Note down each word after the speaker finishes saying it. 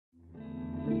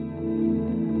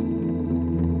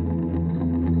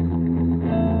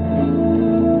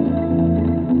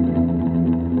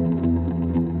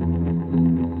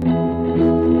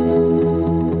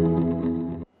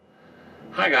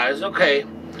guys, okay,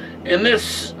 in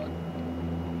this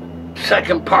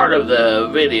second part of the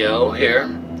video here,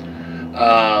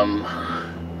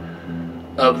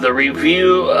 of the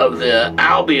review of the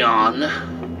Albion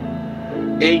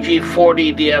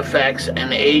AG40dfx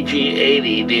and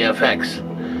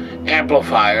AG80dfx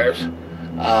amplifiers,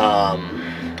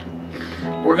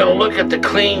 we're going to look at the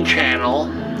clean channel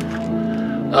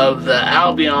of the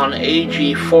Albion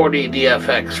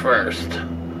AG40dfx first.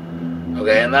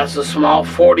 Okay, and that's a small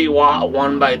 40 watt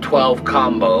 1x12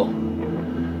 combo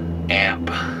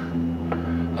amp.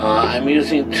 I'm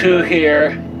using two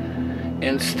here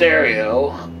in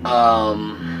stereo,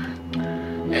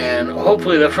 and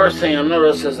hopefully the first thing you'll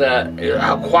notice is that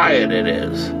how quiet it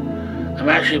is. I'm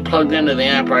actually plugged into the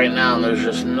amp right now, and there's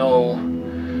just no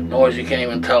noise. You can't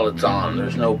even tell it's on.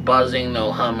 There's no buzzing,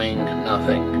 no humming,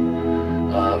 nothing.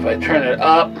 If I turn it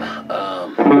up, you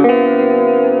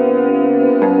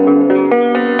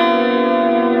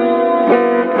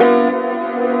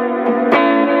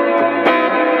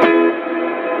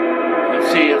can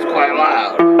see it's quite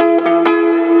loud.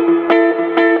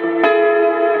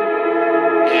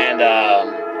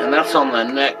 And that's on the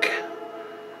neck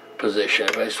position.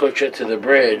 If I switch it to the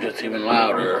bridge, it's even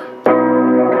louder.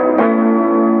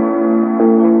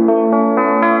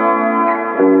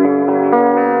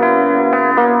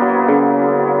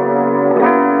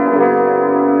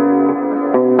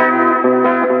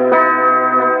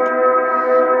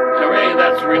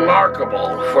 That's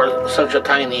remarkable for such a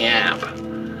tiny amp,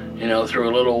 you know, through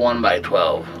a little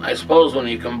 1x12. I suppose when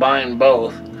you combine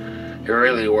both, you're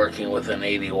really working with an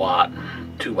 80 watt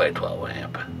 2x12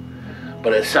 amp.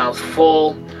 But it sounds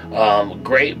full,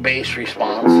 great bass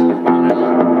response.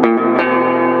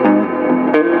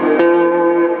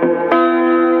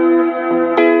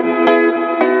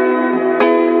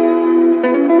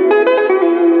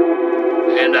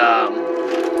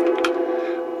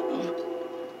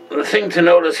 The thing to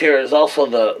notice here is also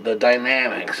the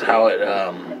dynamics, how it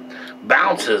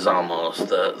bounces almost,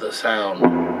 the sound.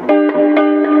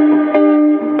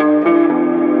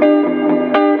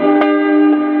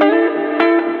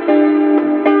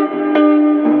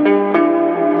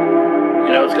 You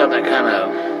know, it's got that kind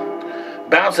of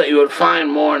bounce that you would find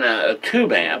more in a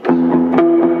tube amp.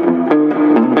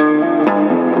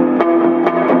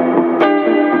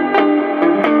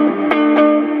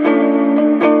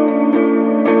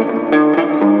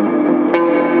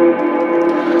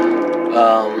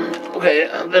 Okay,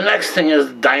 the next thing is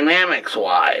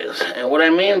dynamics-wise, and what I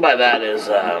mean by that is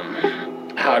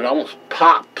how it almost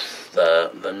pops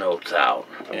the notes out.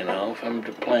 You know, if I'm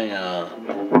playing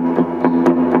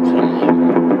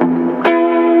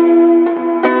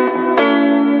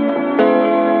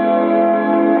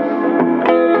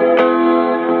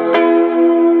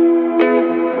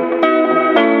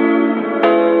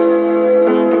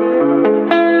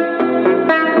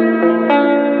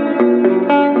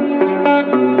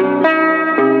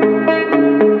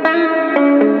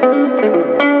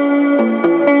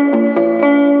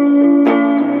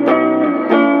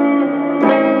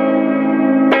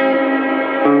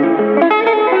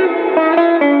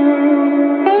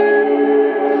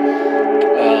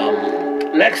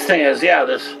next thing is, yeah,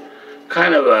 this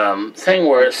kind of thing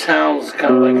where it sounds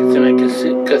kind of like it's in a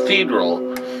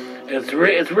cathedral. It's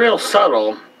real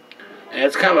subtle, and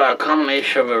it's kind of a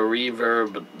combination of a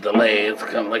reverb delay. It's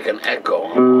kind of like an echo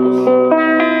almost.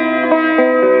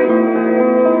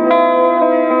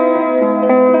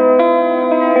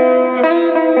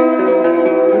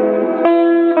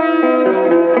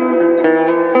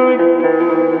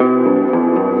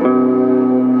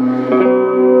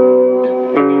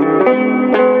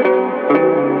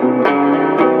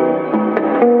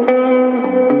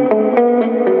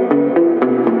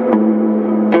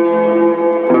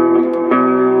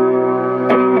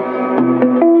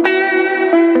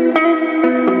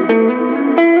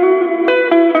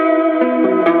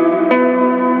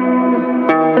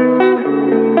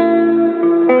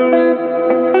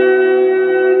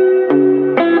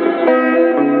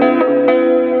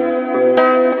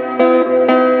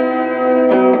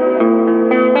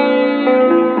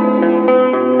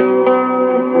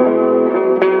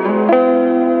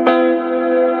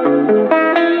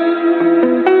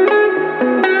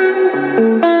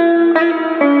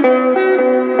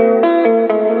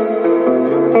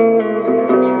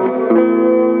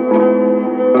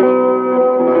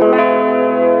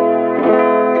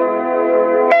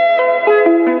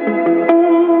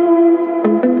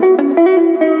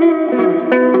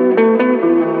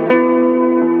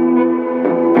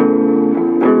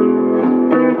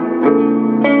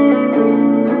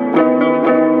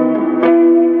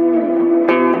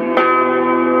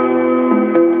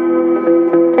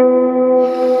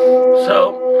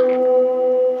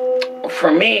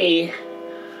 for me,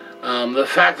 the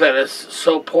fact that it's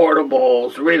so portable,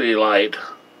 it's really light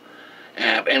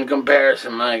amp in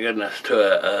comparison, my goodness,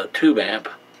 to a tube amp.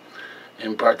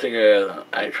 In particular,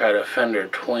 I tried a Fender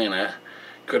Twin. I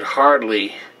could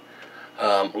hardly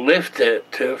lift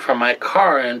it from my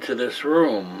car into this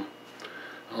room.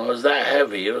 It was that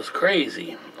heavy. It was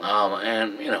crazy.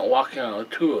 And, you know, walking on the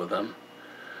two of them,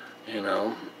 you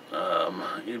know,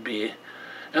 you'd be...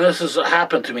 And this has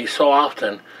happened to me so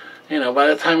often. You know, by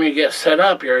the time you get set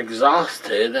up, you're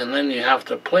exhausted, and then you have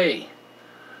to play,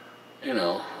 you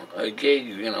know, a gig,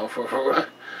 you know, for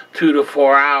 2 to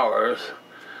 4 hours.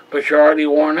 But you're already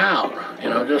worn out, you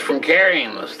know, just from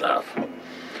carrying the stuff.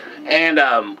 And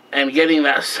getting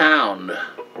that sound,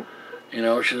 you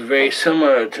know, which is very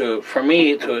similar to, for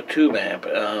me, to a tube amp.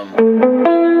 It's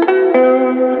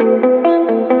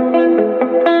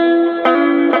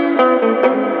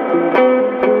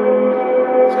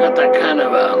got that kind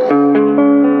of,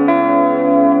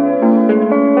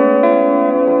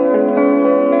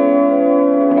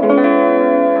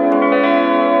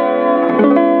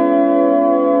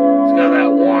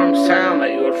 sound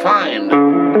that you would find.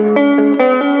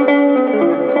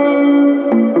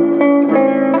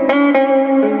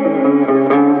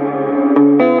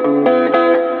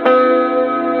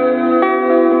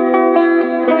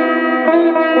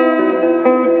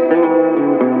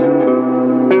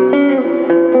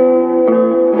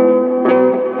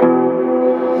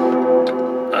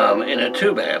 In a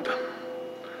tube amp.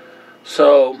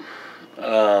 So,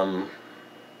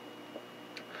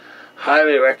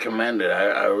 highly recommended.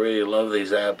 I really love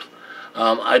these amps.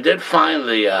 I did find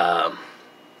the,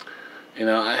 you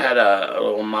know, I had a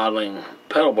little modeling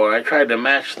pedal board. I tried to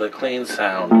match the clean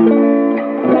sound.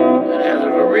 It has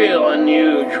a real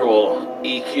unusual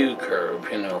EQ curve,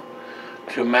 you know,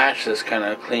 to match this kind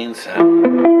of clean sound.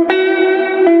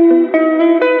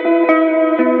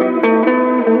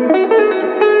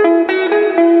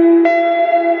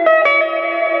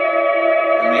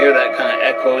 And you hear that kind of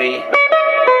echoey.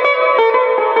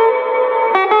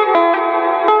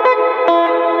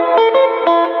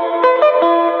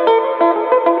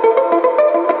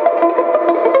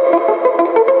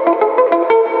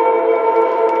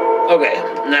 Okay,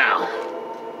 now,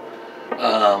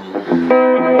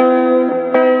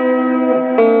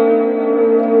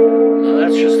 now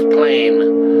that's just plain.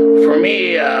 For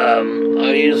me, I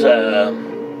use a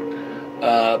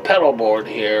pedal board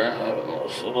here.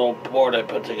 It's a little board I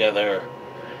put together.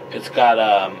 It's got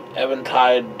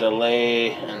Eventide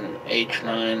delay and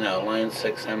H9, line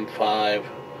 6 M5,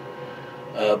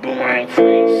 boomerang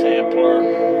free sampler,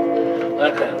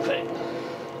 that kind of thing.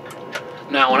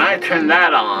 Now, when I turn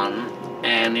that on,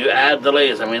 and you add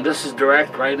delays, I mean, this is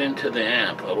direct right into the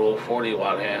amp, a little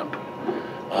 40-watt amp.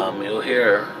 You'll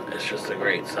hear it's just a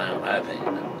great sound, I think.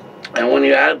 And when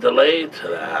you add delay to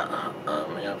that,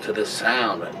 you know, to this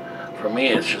sound, for me,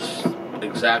 it's just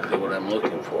exactly what I'm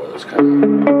looking for. This kind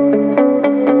of...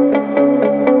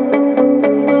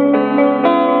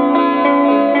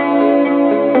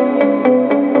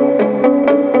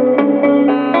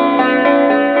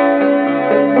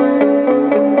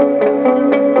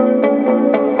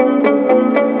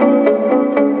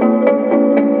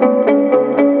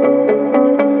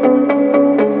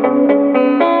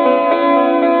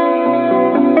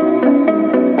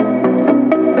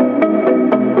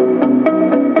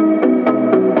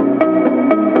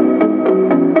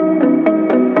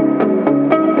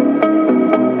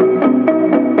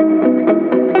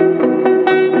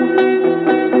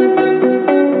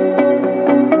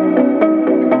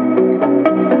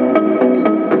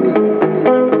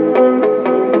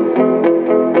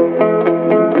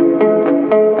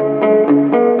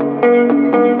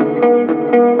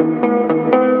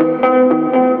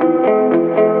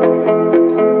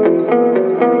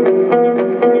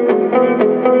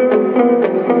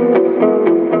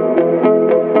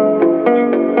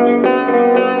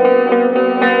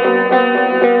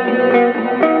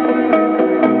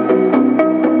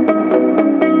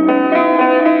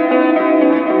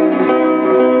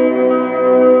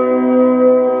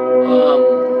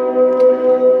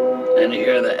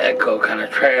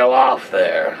 Trail off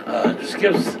there. Just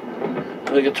gives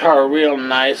the guitar a real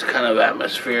nice kind of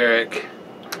atmospheric,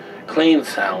 clean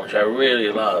sound, which I really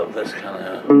love. This kind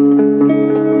of...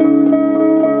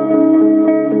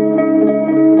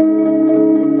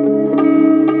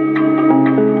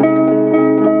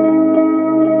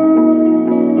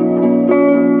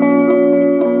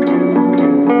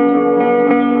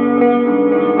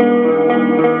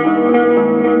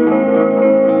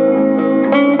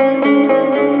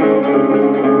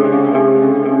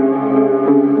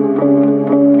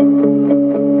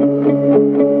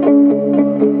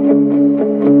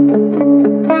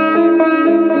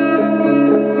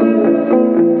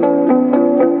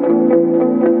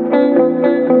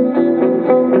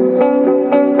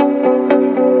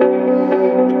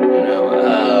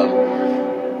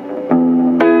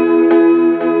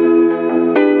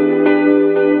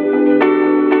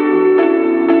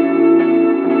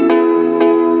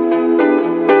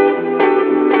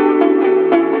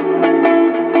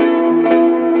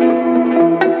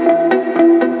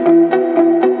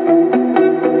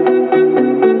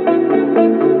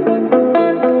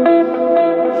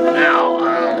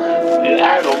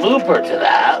 over to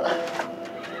that,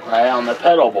 right on the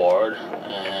pedal board,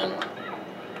 and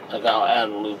like I'll add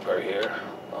a looper here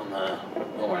on the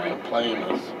when we're playing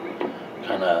this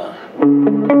kind of.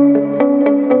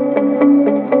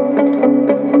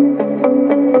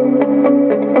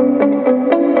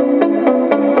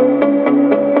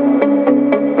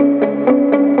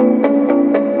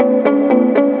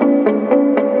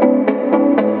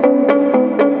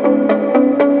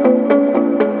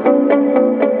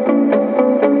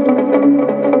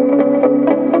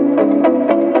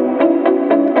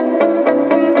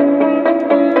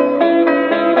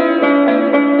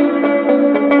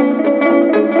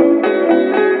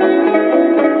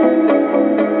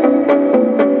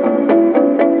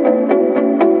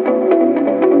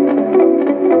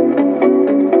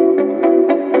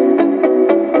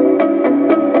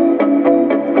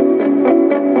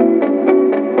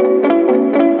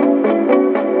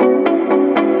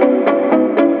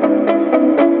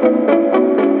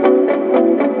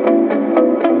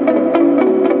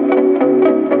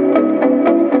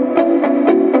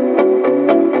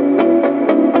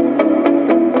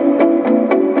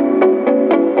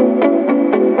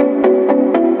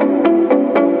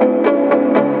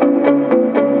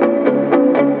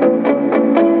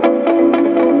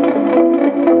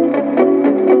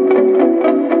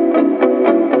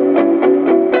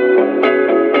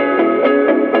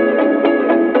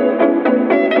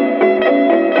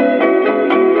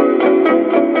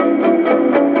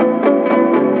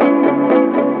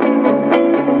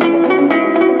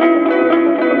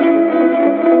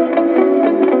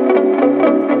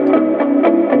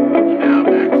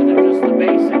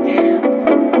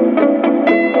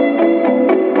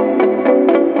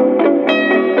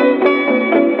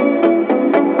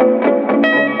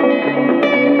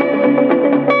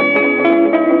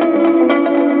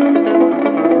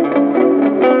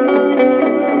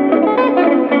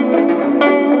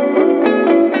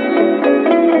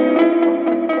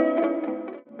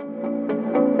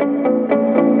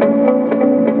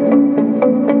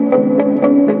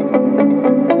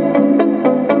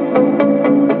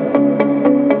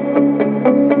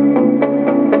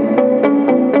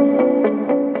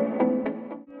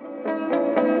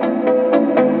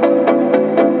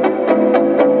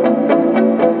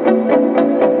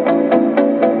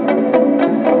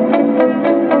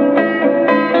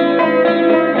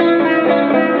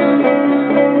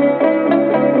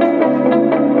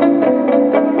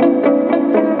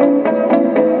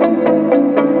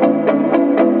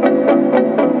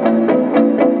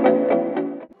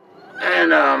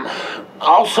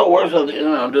 Also works with, you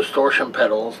know, distortion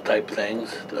pedals type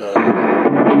things.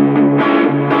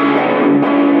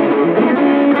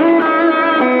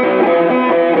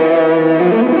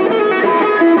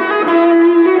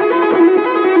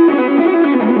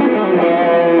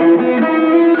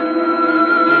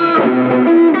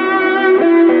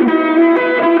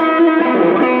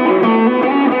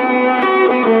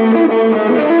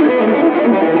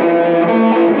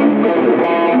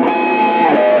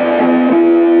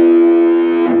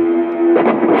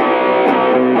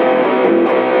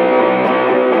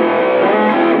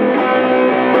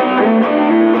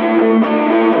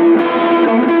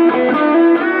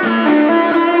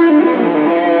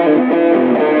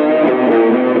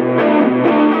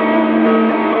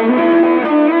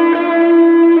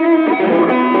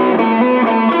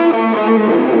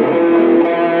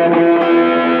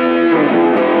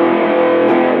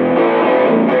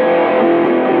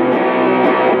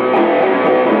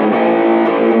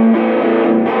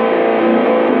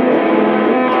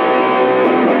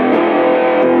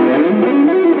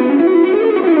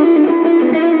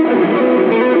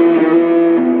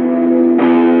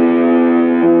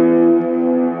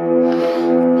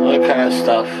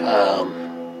 Stuff. What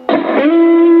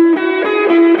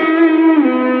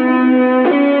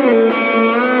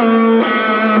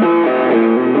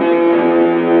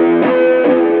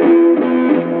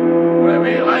I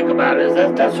really like about it is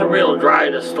that that's a real dry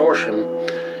distortion,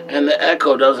 and the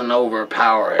echo doesn't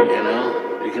overpower it. You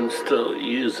know, you can still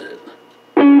use it.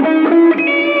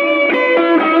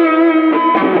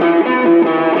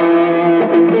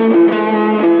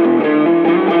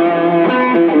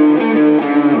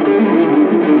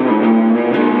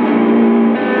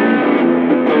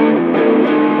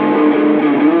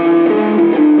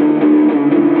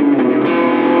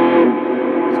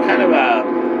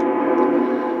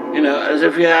 As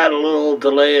if you had a little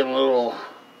delay and a little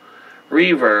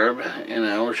reverb, you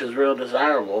know, which is real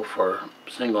desirable for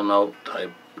single note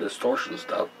type distortion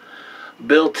stuff,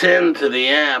 built into the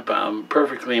amp,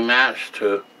 perfectly matched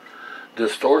to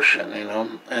distortion, you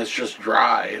know, and it's just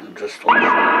dry and distortion.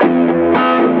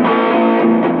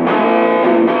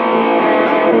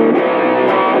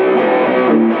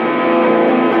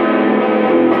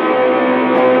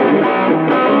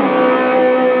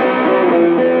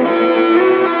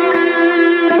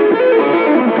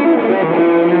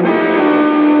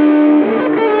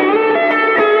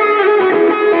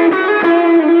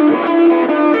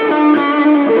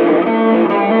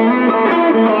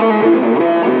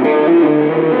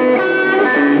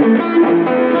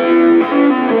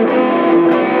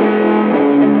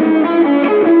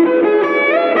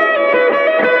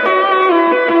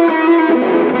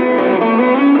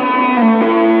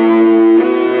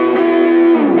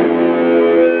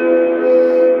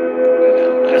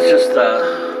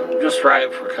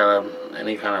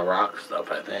 any kind of rock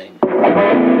stuff, I think.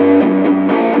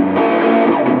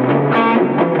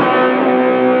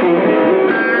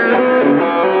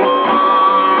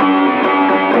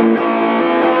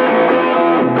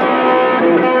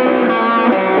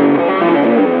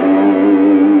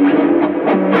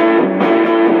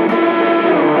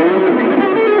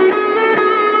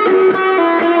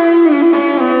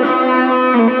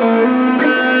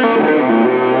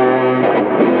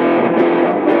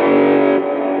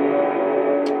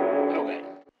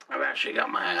 Actually got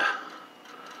my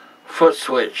foot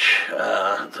switch.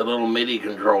 It's a little MIDI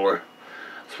controller.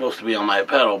 It's supposed to be on my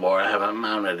pedal board. I haven't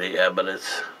mounted it yet, but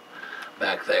it's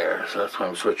back there, so that's why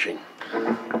I'm switching.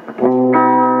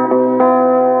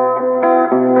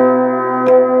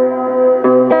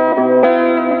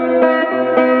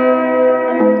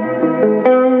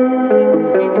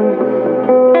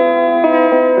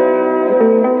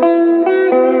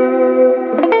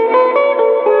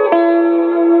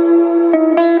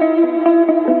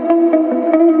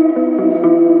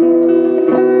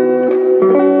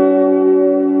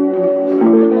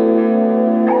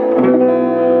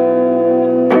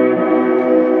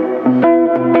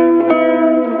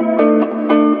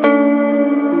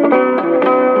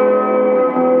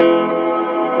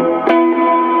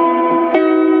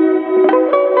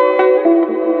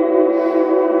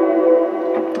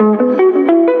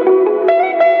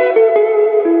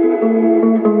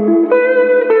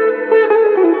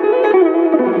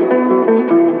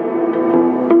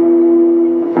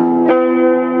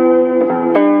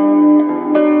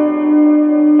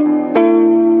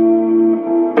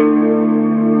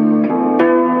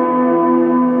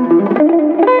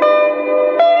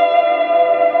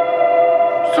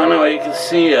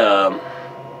 See that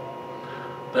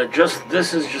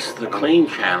this is just the clean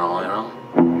channel, you know.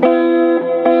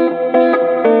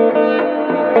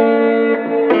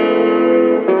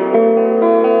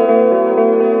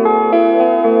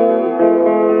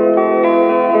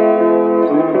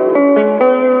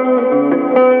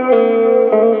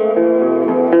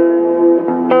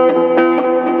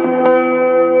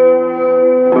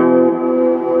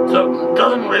 So it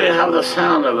doesn't really have the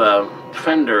sound of a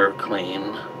Fender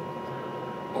clean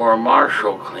or a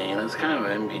Marshall clean. It's kind of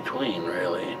in between,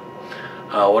 really.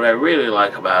 What I really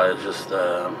like about it is just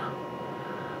the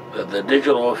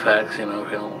digital effects, you know,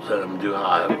 if you don't set them too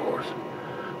high, of course,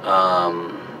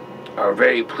 are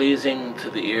very pleasing to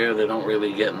the ear. They don't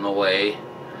really get in the way,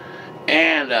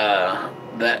 and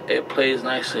that it plays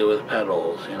nicely with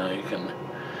pedals. You know, you can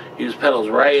use pedals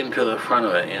right into the front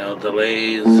of it, you know,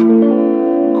 delays,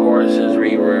 choruses,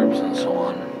 reverbs, and so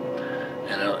on,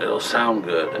 and it'll sound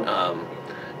good.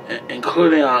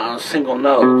 Including on single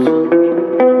notes.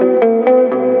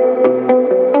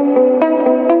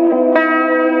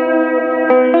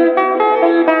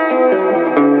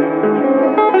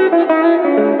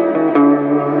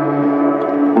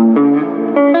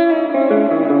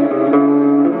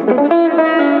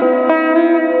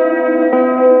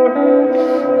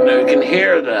 Now you can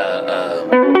hear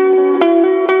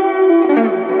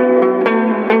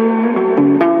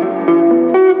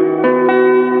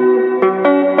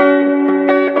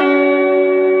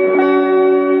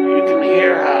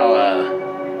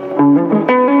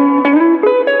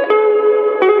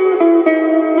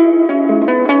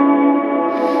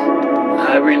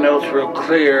every note's real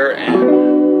clear, and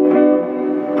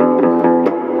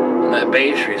that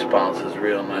bass response is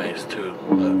real nice too.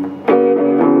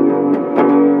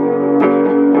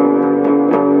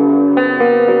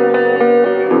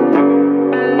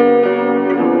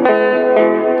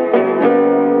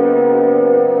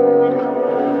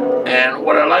 And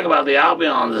what I like about the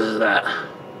Albions is that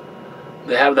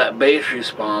they have that bass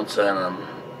response, and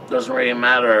doesn't really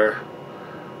matter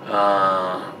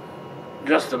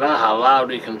just about how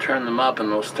loud you can turn them up,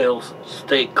 and they'll still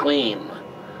stay clean.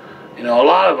 You know, a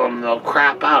lot of them, they'll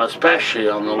crap out, especially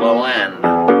on the low end.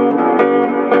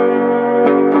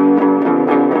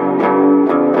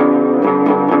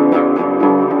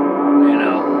 You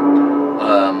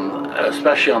know,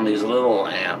 especially on these little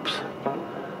amps.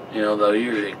 You know, they'll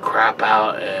usually crap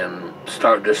out and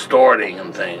start distorting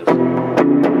and things.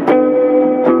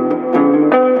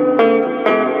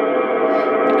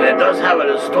 It does have a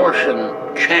distortion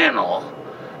channel.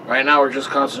 Right now we're just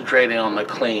concentrating on the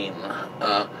clean.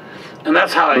 And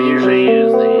that's how I usually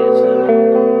use these.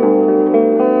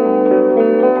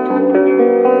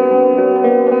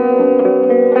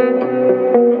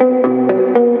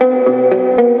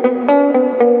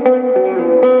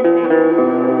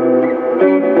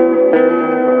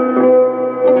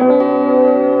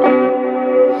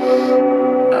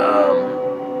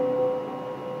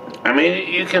 I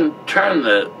mean, you can turn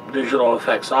the digital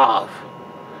effects off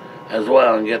as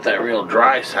well and get that real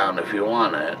dry sound if you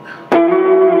want it.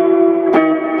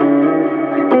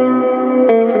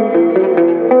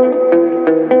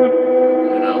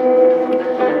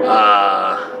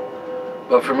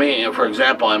 But for me, for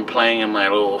example, I'm playing in my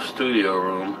little studio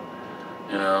room,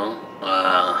 you know,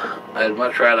 I'd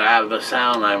much rather have the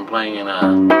sound I'm playing in a,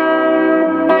 you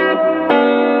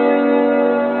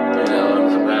know, in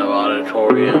some kind of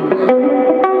auditorium.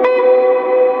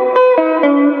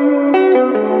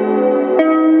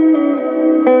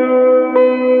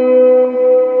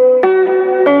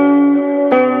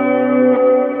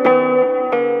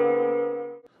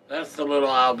 That's the little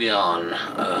Albion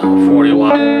 40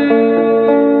 watt.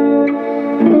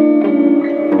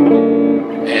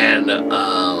 And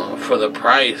for the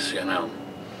price, you know,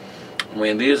 I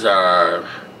mean, these are,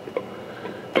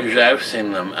 usually I've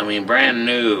seen them, I mean, brand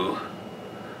new,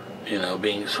 you know,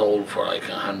 being sold for like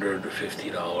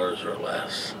 $150 or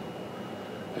less,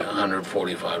 you know,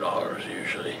 $145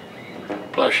 usually,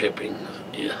 plus shipping,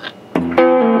 yeah.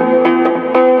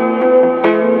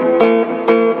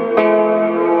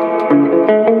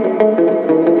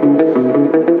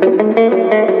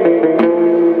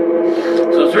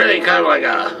 So it's really kind of like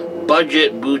a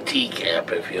budget boutique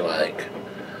amp, if you like.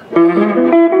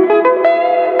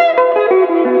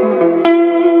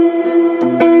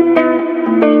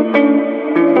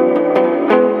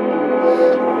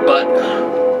 But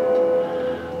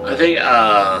I think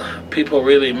people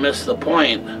really miss the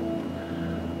point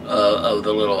of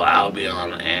the little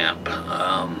Albion amp.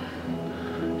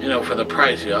 You know, for the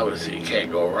price, you obviously can't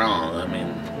go wrong. I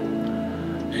mean,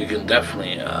 you can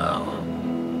definitely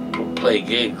play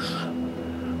gigs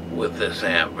with this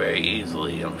amp very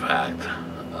easily, in fact.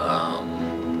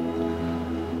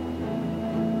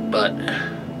 But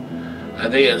I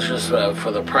think it's just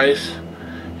for the price,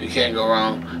 you can't go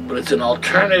wrong. But it's an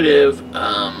alternative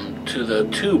to the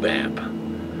tube amp,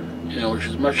 you know, which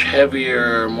is much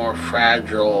heavier, more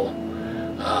fragile.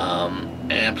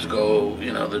 Amps go,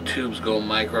 you know, the tubes go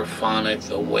microphonic,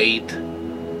 the weight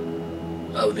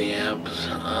of the amps.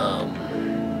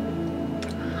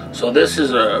 So this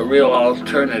is a real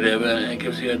alternative, and it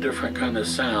gives you a different kind of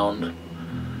sound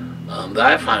that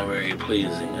I find very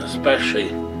pleasing,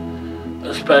 especially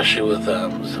with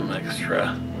some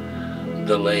extra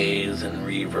delays and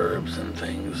reverbs and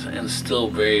things, and still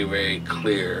very, very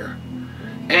clear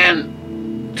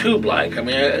and tube-like. I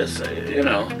mean, it's, you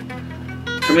know,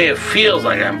 to me it feels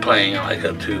like I'm playing like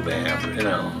a tube amp. You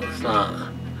know, it's not.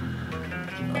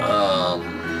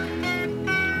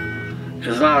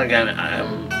 It's not like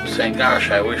I'm saying, gosh,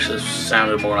 I wish this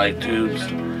sounded more like tubes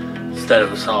instead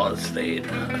of a solid state.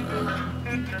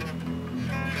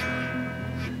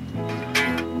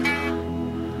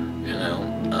 You know,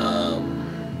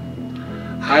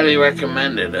 highly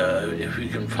recommended if you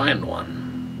can find one.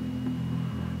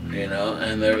 You know,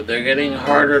 and they're getting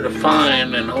harder to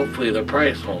find, and hopefully the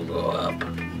price won't go up.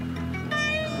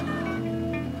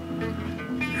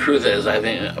 Truth is, I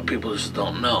think people just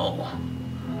don't know.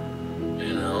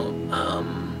 You know,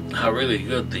 how really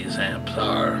good these amps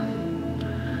are,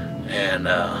 and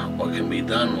what can be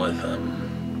done with them.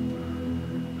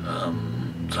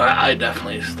 So I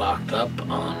definitely stocked up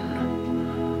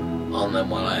on them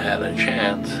while I had a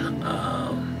chance.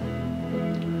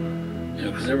 You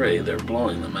know, because they're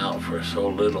blowing them out for so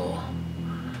little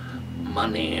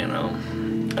money. You know.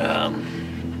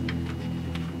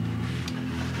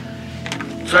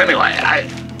 So anyway,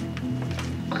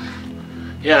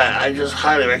 I just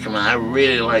highly recommend. I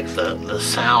really like the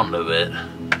sound of it.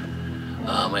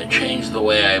 It changed the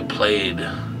way I played,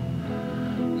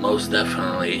 most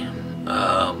definitely.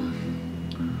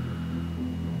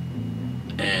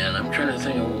 And I'm trying to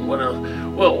think of what else.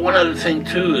 Well, one other thing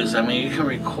too is, I mean, you can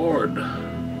record,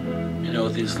 you know,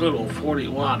 with these little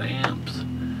 40-watt amps,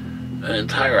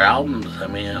 entire albums. I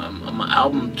mean,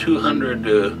 album 200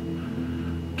 to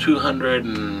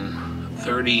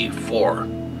 234.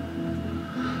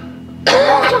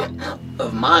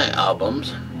 Of my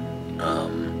albums,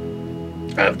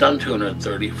 I've done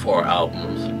 234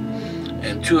 albums,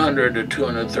 and 200 to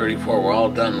 234 were all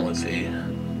done with the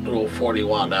little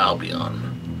 40-watt Albion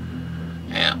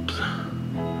amps.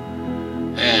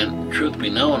 And truth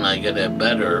be known, I get a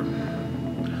better,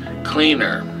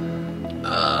 cleaner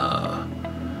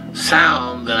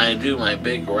sound than I do my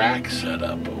big rack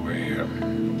setup over here.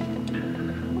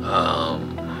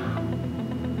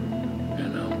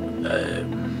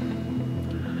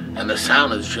 And the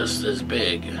sound is just as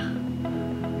big,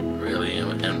 really,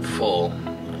 and full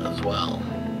as well.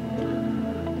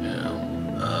 You know,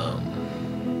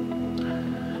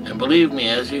 and believe me,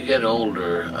 as you get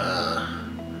older,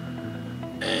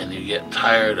 and you get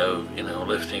tired of,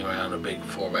 lifting around a big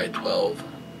 4x12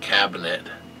 cabinet,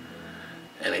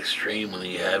 an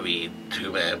extremely heavy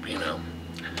tube amp,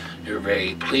 you're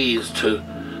very pleased to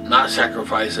not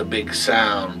sacrifice a big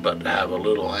sound, but have a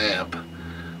little amp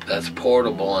that's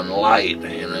portable and light,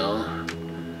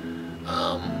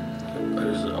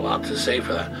 There's a lot to say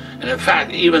for that. And in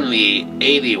fact, even the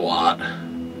 80 watt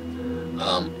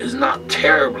is not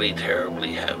terribly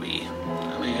heavy.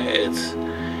 I mean,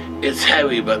 it's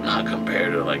heavy, but not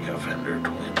compared to like a Fender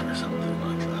Twin or something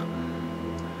like that,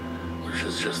 which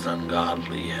is just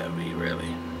ungodly heavy,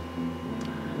 really.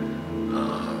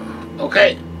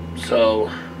 Okay, so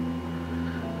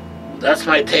that's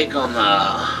my take on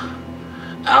the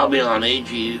Albion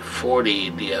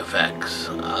AG40dfx.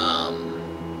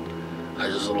 I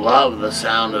just love the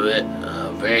sound of it.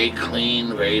 Very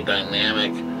clean, very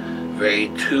dynamic, very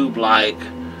tube-like,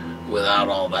 without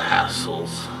all the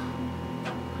hassles.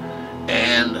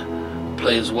 And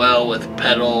plays well with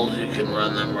pedals. You can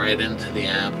run them right into the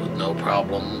amp with no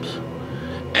problems.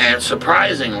 And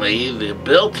surprisingly, the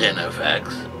built-in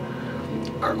effects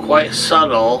are quite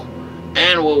subtle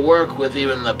and will work with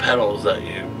even the pedals that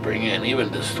you bring in, even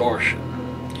distortion,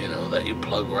 that you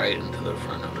plug right into the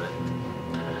front of it.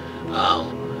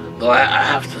 Though I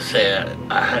have to say,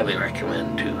 I highly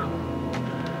recommend to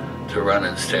run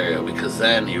in stereo, because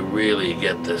then you really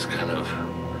get this kind of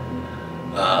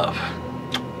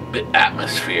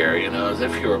atmosphere, as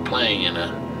if you were playing in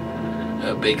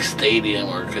a big stadium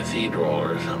or cathedral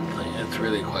or something. It's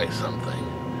really quite something.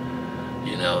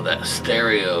 That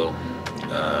stereo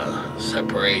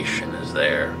separation is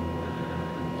there.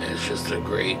 It's just a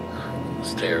great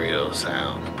stereo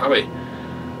sound. Probably,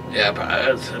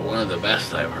 it's one of the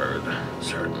best I've heard,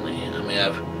 certainly. I mean,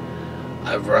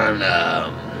 I've run,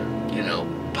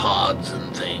 pods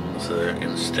and things that are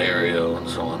in stereo and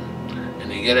so on,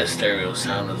 and you get a stereo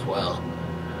sound as well,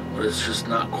 but it's just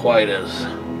not quite as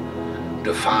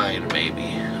defined, maybe,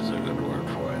 is a good word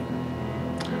for it.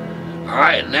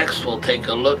 Alright, next we'll take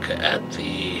a look at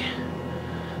the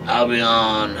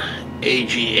Albion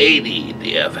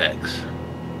AG80dfx.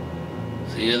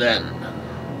 See you then,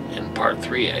 in part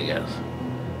 3, I guess.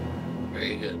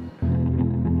 Very good.